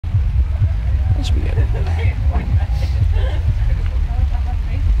That should be good.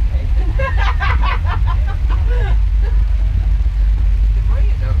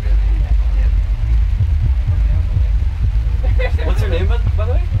 What's your name, by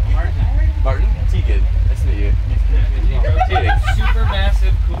the way? Martin. Martin? Teagan. Nice to meet you. Rotating. Super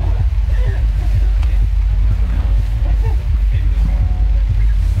massive cooler.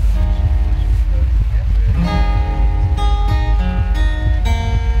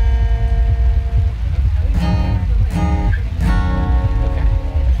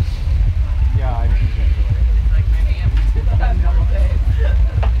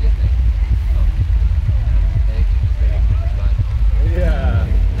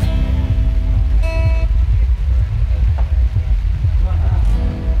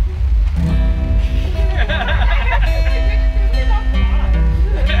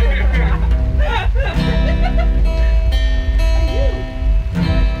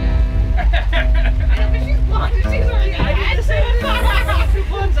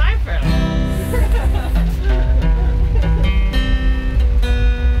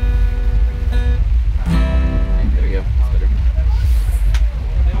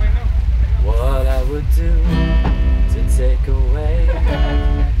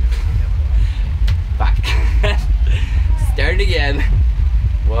 Again,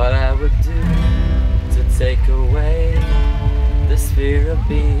 what I would do to take away this fear of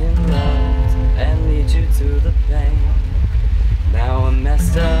being loved and lead you to the pain. Now I'm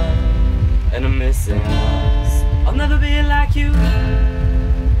messed up and I'm missing us. I'll never be like you.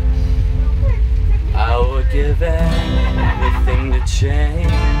 I would give everything to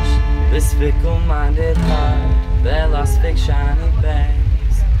change this fickle-minded heart that lost fake shiny bangs.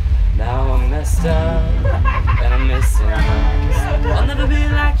 Now I'm messed up and I'm missing us. I'll never be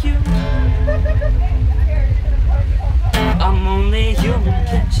like you. I'm only human,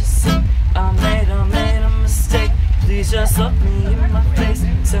 can't you see? I made a mistake. Please just look me in my face.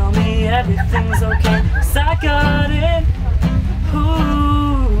 Tell me everything's okay, 'cause I got it.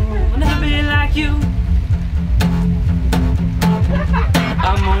 Ooh, I'll never be like you.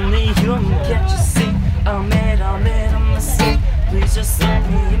 I'm only human, can't you see? I made a mistake. Please just look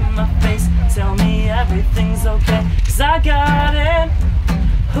me in my face. Tell me everything's okay, 'cause I got it.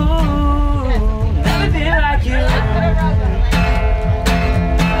 Ooh, never be like you.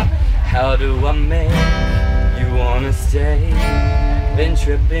 How do I make you wanna stay? Been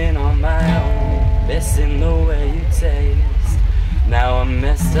tripping on my own, missing the way you taste. Now I'm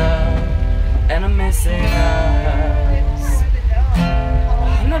messed up and I'm missing us.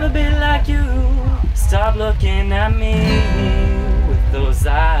 I'll never be like you. Stop looking at me with those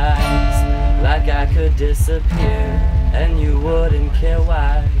eyes, like I could disappear and you wouldn't care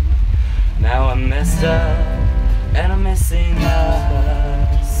why. Now I'm messed up and I'm missing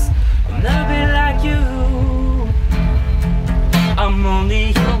us. I'll never be like you. I'm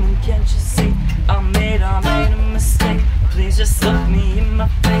only human, can't you see? I made a mistake. Please just look me in my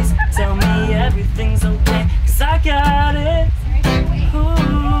face. Tell me everything's okay, 'cause I got it.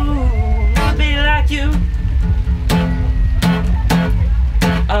 Ooh, I'll be like you.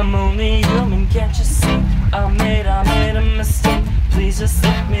 I'm only human, can't you see? I made a mistake. Please just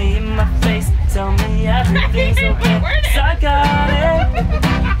look me in my face. Tell me everything's okay, 'cause I got it.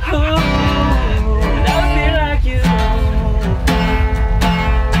 Ooh, I'll be like you.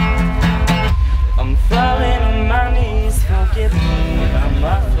 I'm falling on my knees, forgive me, I'm a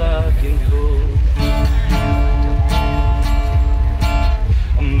fucking fool.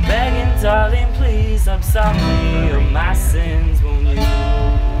 I'm begging, darling, please absolve me of my sins, won't you?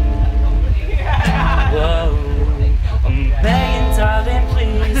 Whoa. I'm begging, darling,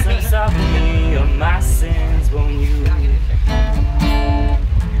 please absolve me of my sins, won't you?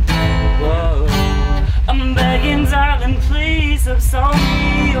 Whoa. I'm begging, darling, please absolve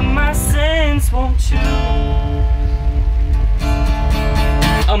me of my sins, won't you?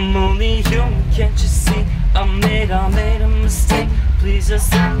 I'm only human, can't you see? I made a mistake. Please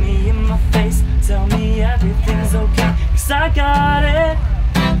just look me in my face. Tell me everything's okay, 'cause I got it.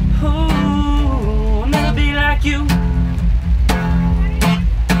 Ooh, I'll never be like you.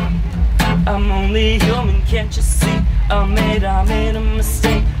 I'm only human, can't you see? I made a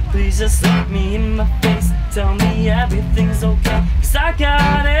mistake. Please just look me in my face. Tell me everything's okay, 'cause I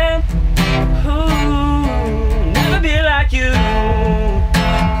got it. Ooh, never be like you.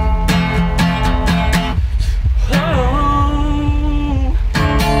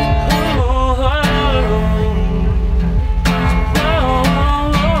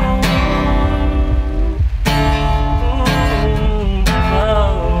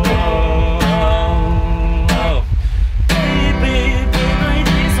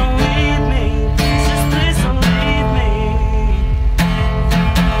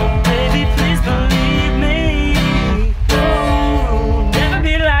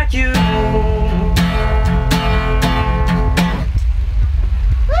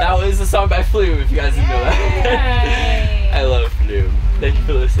 is a song by Flume, if you guys didn't know that. I love Flume. Thank you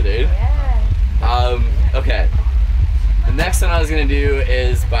for listening. Okay. The next one I was gonna do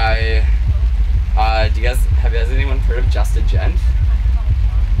is by, have you guys anyone heard of Just a Gent?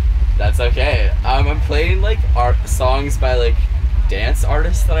 That's okay. I'm playing like songs by like dance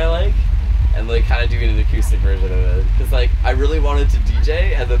artists that I like, and like kind of doing an acoustic version of it. Cause like I really wanted to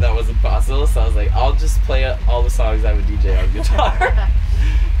DJ, and then that wasn't possible, so I was like, I'll just play all the songs I would DJ on guitar.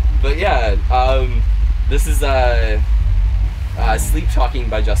 But yeah, this is Sleep Talking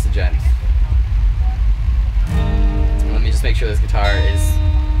by Just a Gent. Let me just make sure this guitar is.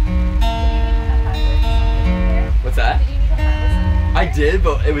 What's that? I did,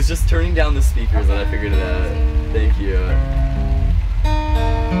 but it was just turning down the speakers and I figured it out. Thank you.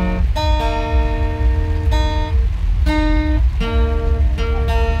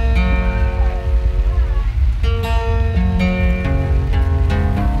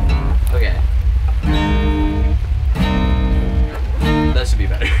 Okay. That should be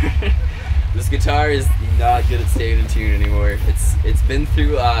better. This guitar is not good at staying in tune anymore. It's been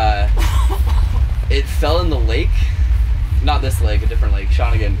through it fell in the lake. Not this lake, a different lake,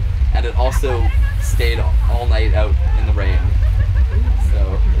 Shawnigan, and it also stayed all night out in the rain.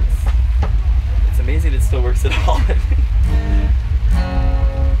 So it's amazing it still works at all.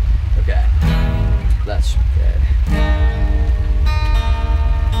 Okay, that's good.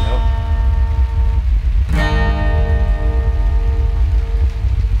 Nope.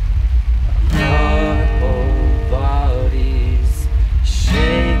 Your whole body's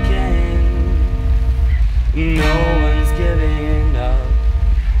shaking. No one's giving up.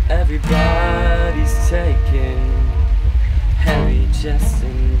 Everybody's taking heavy chest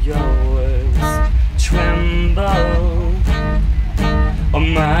in your words tremble. A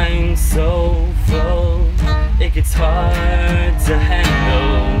mind so full it gets hard to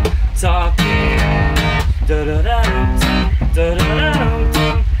handle. Talking da da da da da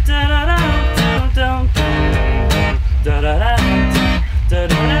da da da da da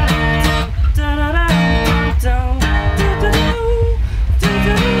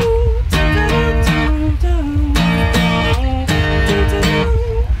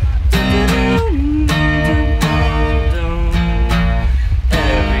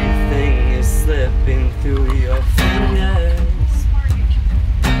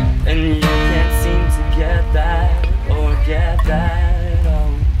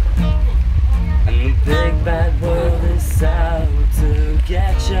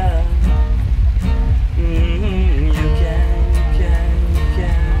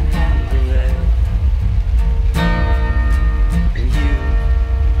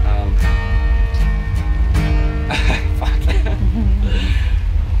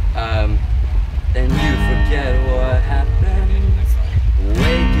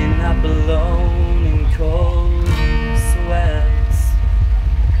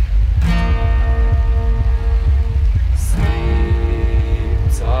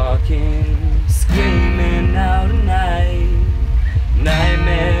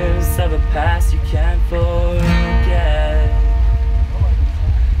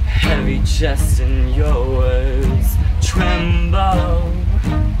just in your words tremble.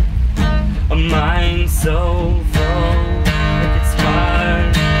 A mind so full like it's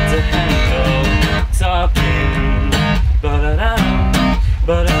hard to handle. Talking ba-da-da,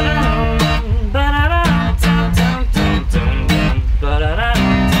 ba-da-da, ba-da-da, dum dum dum dum, ba-da-da,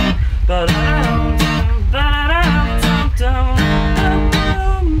 ba-da-da, ba-da-da, dum dum,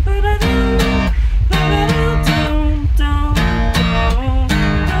 ba-da-da,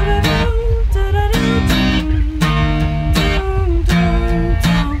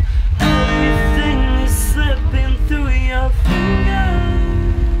 everything is slipping through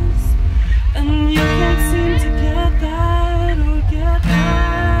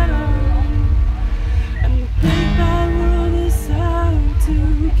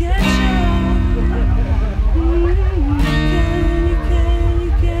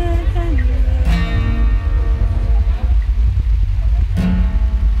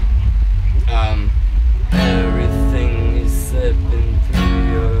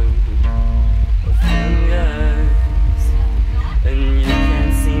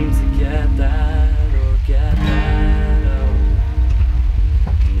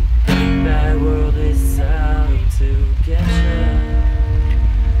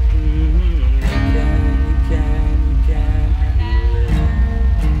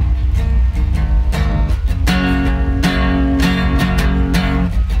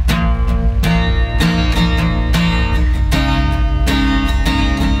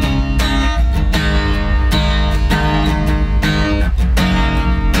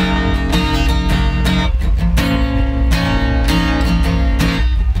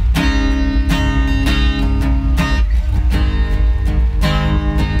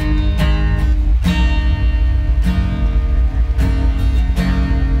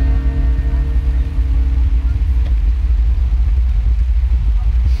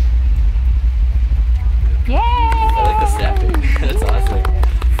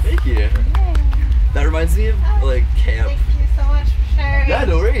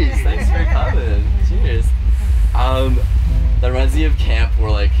That reminds me of camp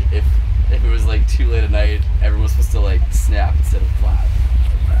where like if it was like too late at night, everyone was supposed to like snap instead of clap.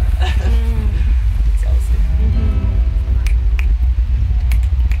 That's awesome.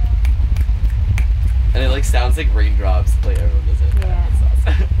 And it like sounds like raindrops. Like everyone does it. Yeah.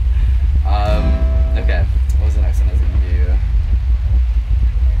 That's awesome. Okay. What was the next one I was gonna do?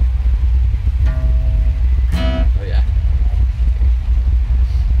 Oh yeah.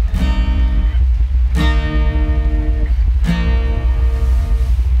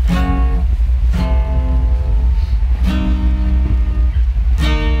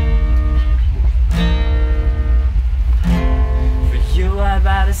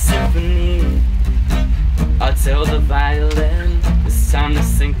 A symphony. I'll tell the violin it's time to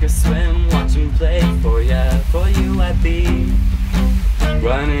sink or swim. Watch him play for ya. For you I'd be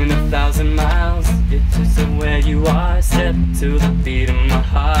running 1,000 miles to get to where you are. Step to the beat of my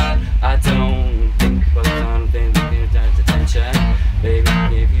heart. I don't think about something to pay attention. Baby,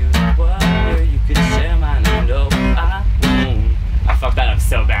 give you the word or you could share mine. I know I won't. I fucked that up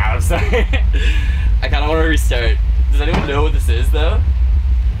so bad. I'm sorry. I kind of want to restart. Does anyone know what this is though?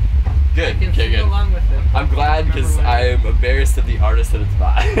 Good. Okay, good. Along with it. I'm glad because I'm embarrassed of the artist that it's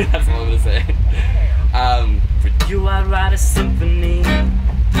by. That's all I'm gonna say. For you, I'd write a symphony.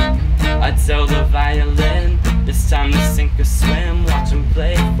 I'd tell the violin it's time to sink or swim. Watch him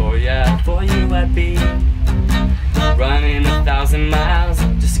play for ya. For you, I'd be running 1,000 miles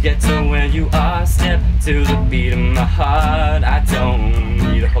just to get to where you are. Step to the beat of my heart. I don't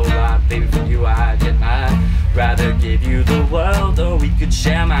need a whole lot, baby. For you, I get mine. Rather give you the world or we could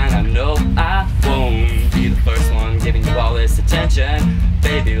share mine. I know I won't be the first one giving you all this attention.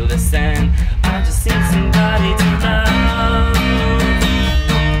 Baby, listen, I just need somebody to love.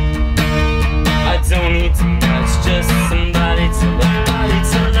 I don't need too much, just somebody to love.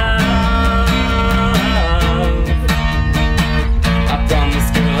 I promise,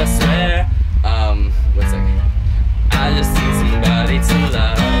 girl, I swear. One second. I just need somebody to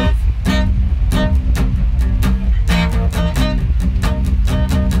love.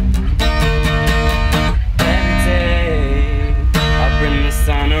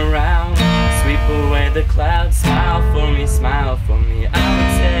 Sun around, sweep away the clouds, smile for me. I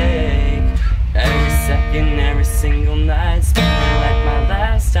would take every second, every single night, spend it like my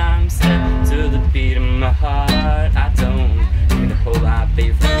last time. Step to the beat of my heart. I don't need a whole lot,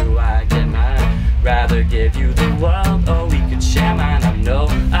 baby. For you, I get mine. Rather give you the world, or we could share mine. I know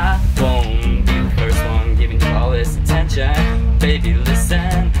I won't be the first one giving you all this attention. Baby,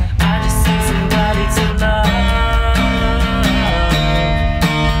 listen, I just need somebody to love.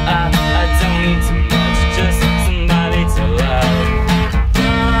 I don't need too much, just somebody to love.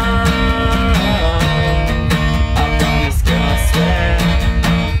 I promise, girl, I swear.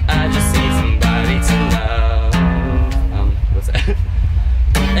 I just need somebody to love. What's that?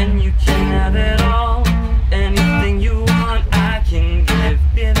 And you can have it all, anything you want, I can give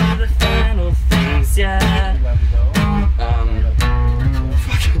you the final things, yeah. But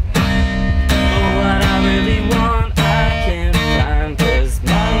what I really want, I can't find, 'cause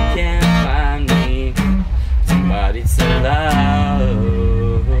money can't find me somebody to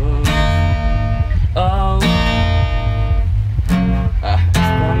love. Oh,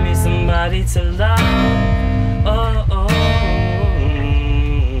 find me somebody to love. Oh, oh,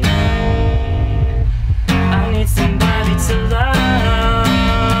 I need somebody to love.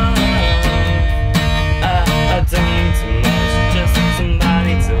 I don't need too much, just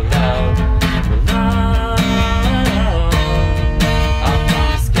somebody to love. I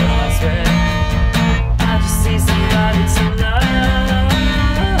promise, girl, I swear. I just need somebody to love.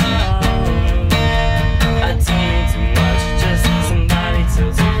 I don't need too much, just somebody to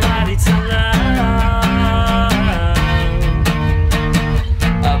love.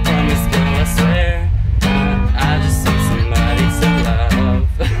 I promise, girl, I swear. I just need somebody to love.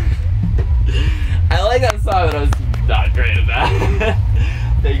 I like that song, but I was not great at that.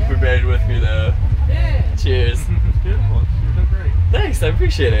 Thank you for bearing with me, though. Yeah. Cheers. Beautiful. You're doing great. Thanks, I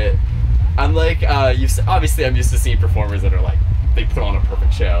appreciate it. I'm like, obviously I'm used to seeing performers that are like, they put on a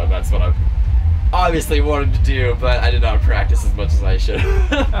perfect show, and that's what I've obviously wanted to do, but I did not practice as much as I should.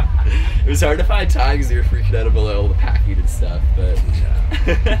 It was hard to find time because you were freaking out about all the packing and stuff, but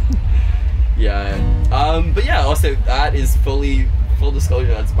yeah. But yeah, also, that is full disclosure,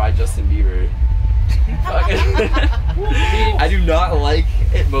 that's by Justin Bieber. I do not like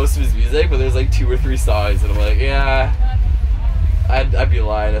most of his music, but there's like 2 or 3 songs and I'm like, yeah, I'd be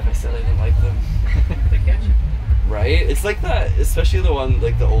lying if I said I didn't like them. They catch you. Right? It's like that, especially the one,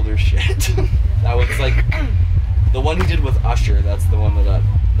 like the older shit. That one's like, the one he did with Usher, that's the one that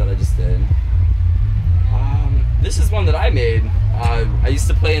I just did. this is one that I made. I used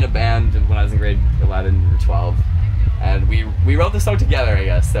to play in a band when I was in grade 11 or 12, and we wrote this song together, I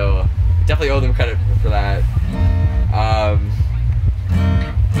guess. So definitely owe them credit for that.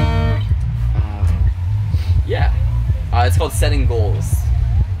 Yeah, it's called Setting Goals.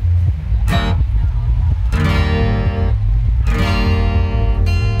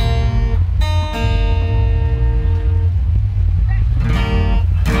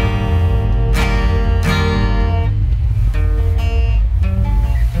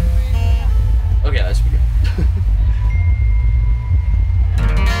 Okay, that should be good.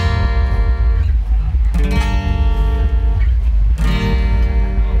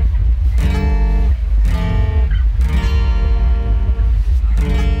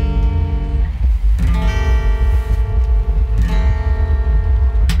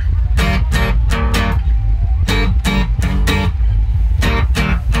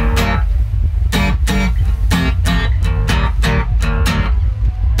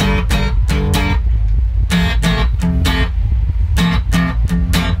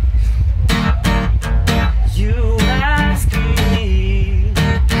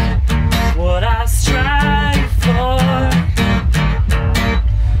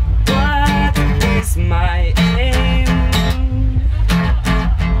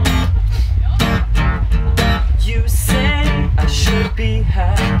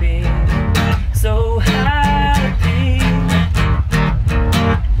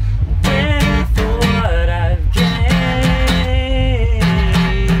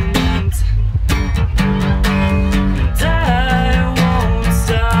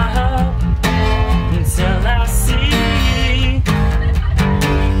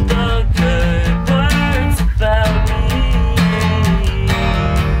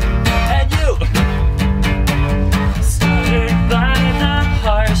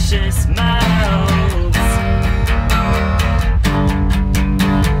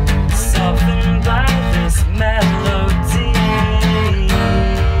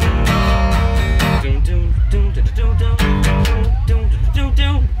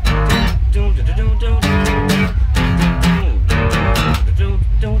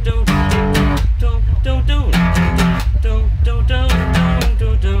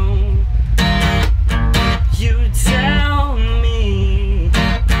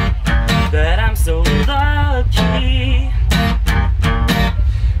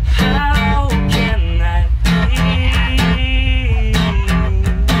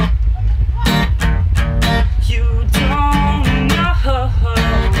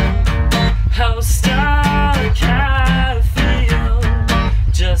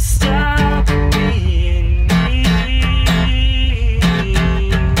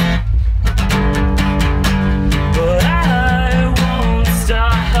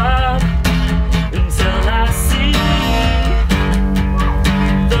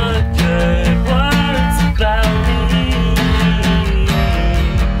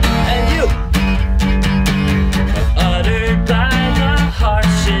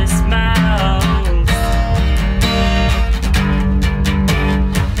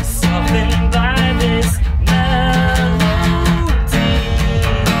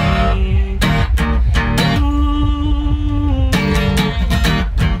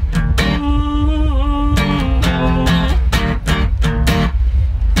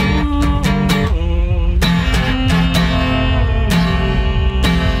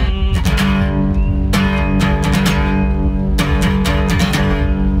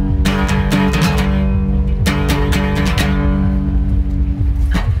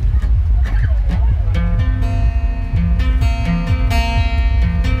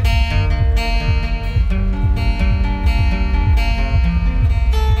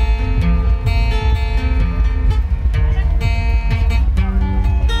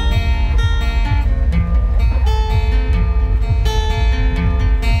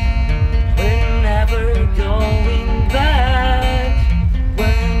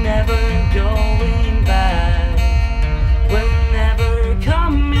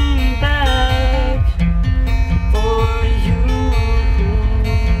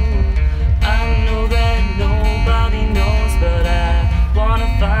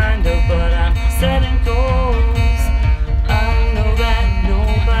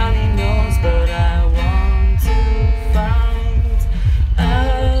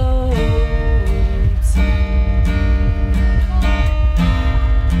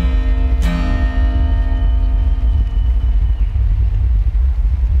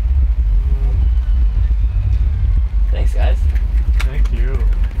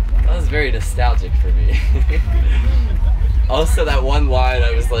 very nostalgic for me. Also, that one line,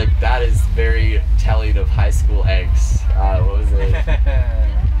 I was like, that is very telling of high high school eggs. What was it?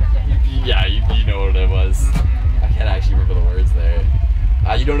 Yeah, you know what it was. I can't actually remember the words there.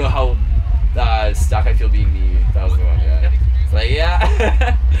 You don't know how stuck I feel being me. That was the one, yeah. It's like,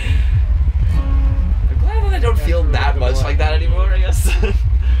 yeah. I'm glad that I don't feel that much like that anymore, I guess.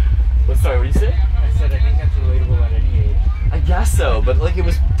 Sorry, what did you say? I said I think that's relatable at any age. I guess so, but like it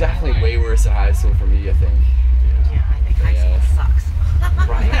was definitely way worse in high school for me, I think. Yeah, I think high school sucks.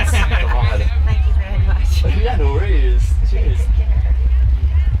 Right. God. Thank you very much. Yeah, no worries. Cheers.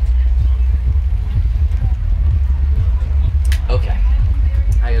 Okay.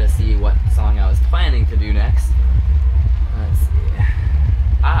 I gotta see what song I was planning to do next. Let's see.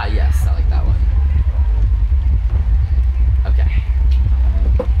 Ah, yes, I like that one. Okay.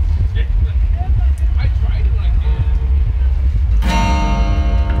 I tried it when I did.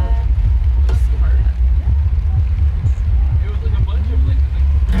 It was like a bunch of like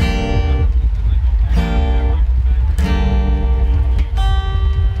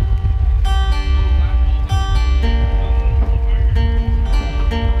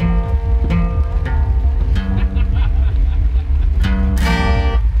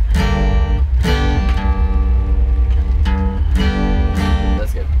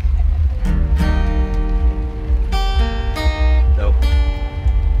That's good. Nope.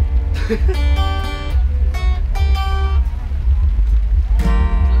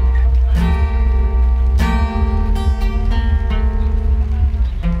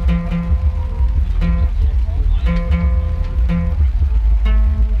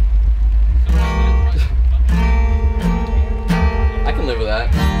 I can live with that.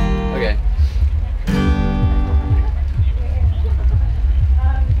 Okay.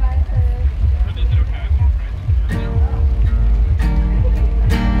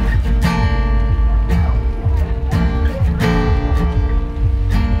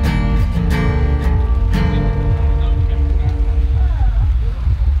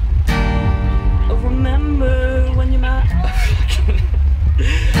 I remember when you're my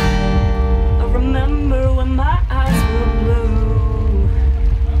I remember when my eyes were blue.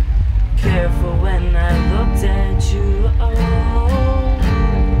 Careful when I looked at you. Oh,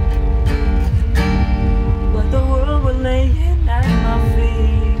 like the world were laying at my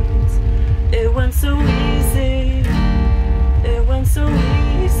feet. It went so easy. It went so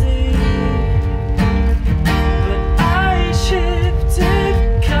easy. But I shifted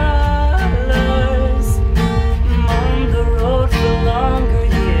colors. I'm on the road for longer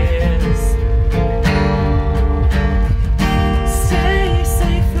years. Stay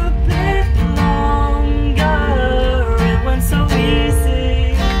safe a bit longer. It went so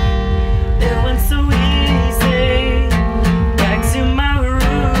easy. It went so easy. Back to my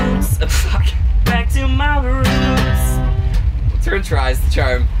roots. Fuck. Back to my roots. Turn tries the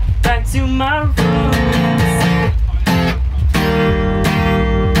charm. Back to my roots.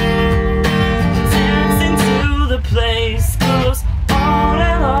 Dancing to the place